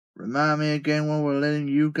Remind me again when we're letting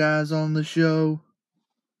you guys on the show.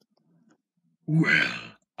 Well,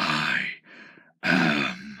 I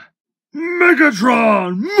am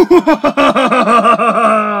Megatron!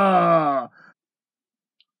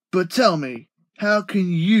 But tell me, how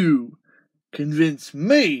can you convince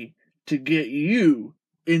me to get you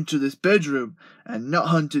into this bedroom and not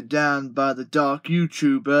hunted down by the dark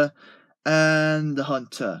YouTuber and the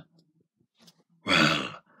hunter? Well,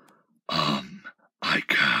 I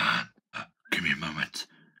can. Give me a moment.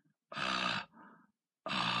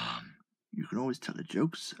 You can always tell a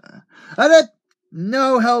joke, sir. And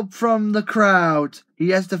no help from the crowd. He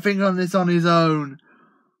has to think on this on his own.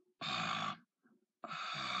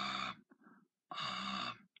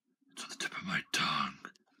 It's on the tip of my tongue.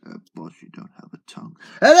 Boss, you don't have a tongue.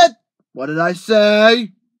 And what did I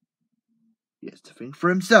say? He has to think for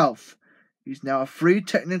himself. He's now a free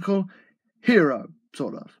technical hero,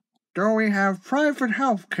 sort of. Do we have private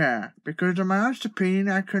health care? Because in my honest opinion,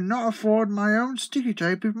 I cannot afford my own sticky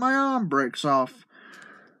tape if my arm breaks off.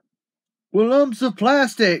 Well, lumps of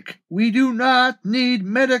plastic. We do not need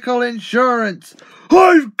medical insurance.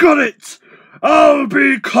 I've got it! I'll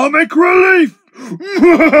be comic relief!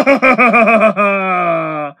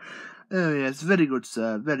 Oh, yes, very good,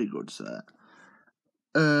 sir. Very good, sir.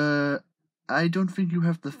 I don't think you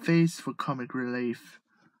have the face for comic relief.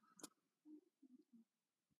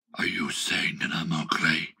 Are you saying that I'm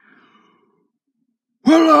ugly?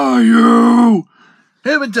 Well, are you?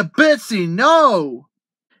 Heaven to Betsy, no!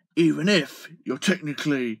 Even if you're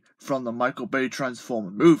technically from the Michael Bay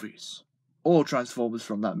Transformer movies. All Transformers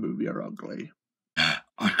from that movie are ugly. Yeah,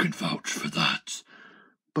 I can vouch for that.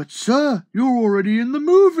 But sir, you're already in the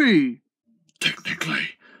movie.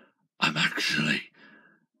 Technically, I'm actually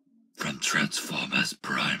from Transformers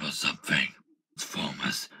Prime or something.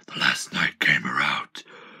 Transformers, the last night came around.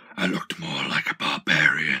 I looked more like a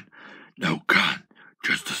barbarian. No gun,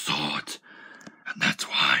 just a sword. And that's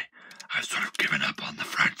why I've sort of given up on the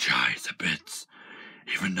franchise a bit.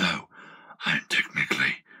 Even though I'm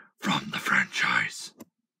technically from the franchise.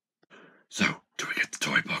 So, do we get the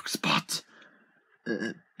toy box spot?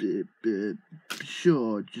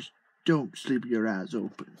 Sure, just don't sleep your eyes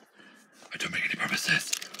open. I don't make any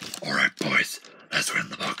promises. Alright, boys, let's win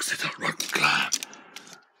the box. It's a rock climb.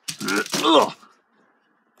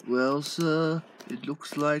 Well, sir, it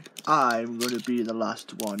looks like I'm going to be the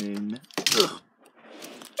last one in.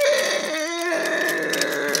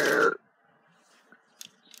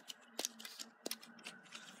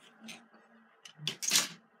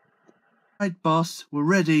 Right, boss, we're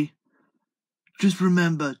ready. Just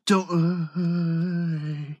remember,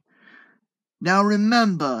 don't. Now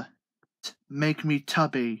remember, make me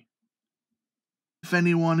tubby. If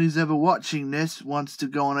anyone who's ever watching this wants to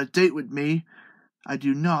go on a date with me, I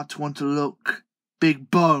do not want to look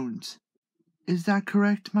big boned. Is that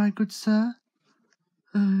correct, my good sir?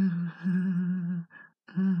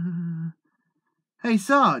 Hey,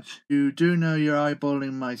 Sarge, you do know you're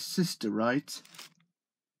eyeballing my sister, right?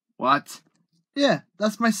 What? Yeah,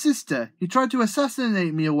 that's my sister. He tried to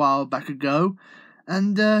assassinate me a while back ago,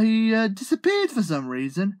 and he disappeared for some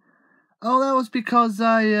reason. Oh, that was because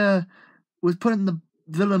I was put in the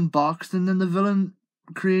villain box, and then the villain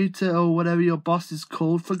creator, or whatever your boss is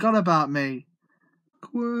called, forgot about me.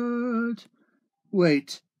 Awkward.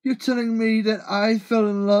 Wait, you're telling me that I fell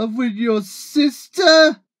in love with your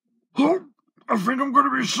sister? Huh? I think I'm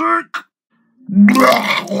gonna be sick.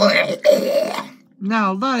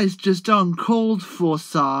 Now that is just uncalled for,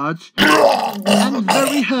 Sarge, and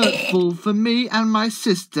very hurtful for me and my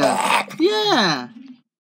sister. Yeah.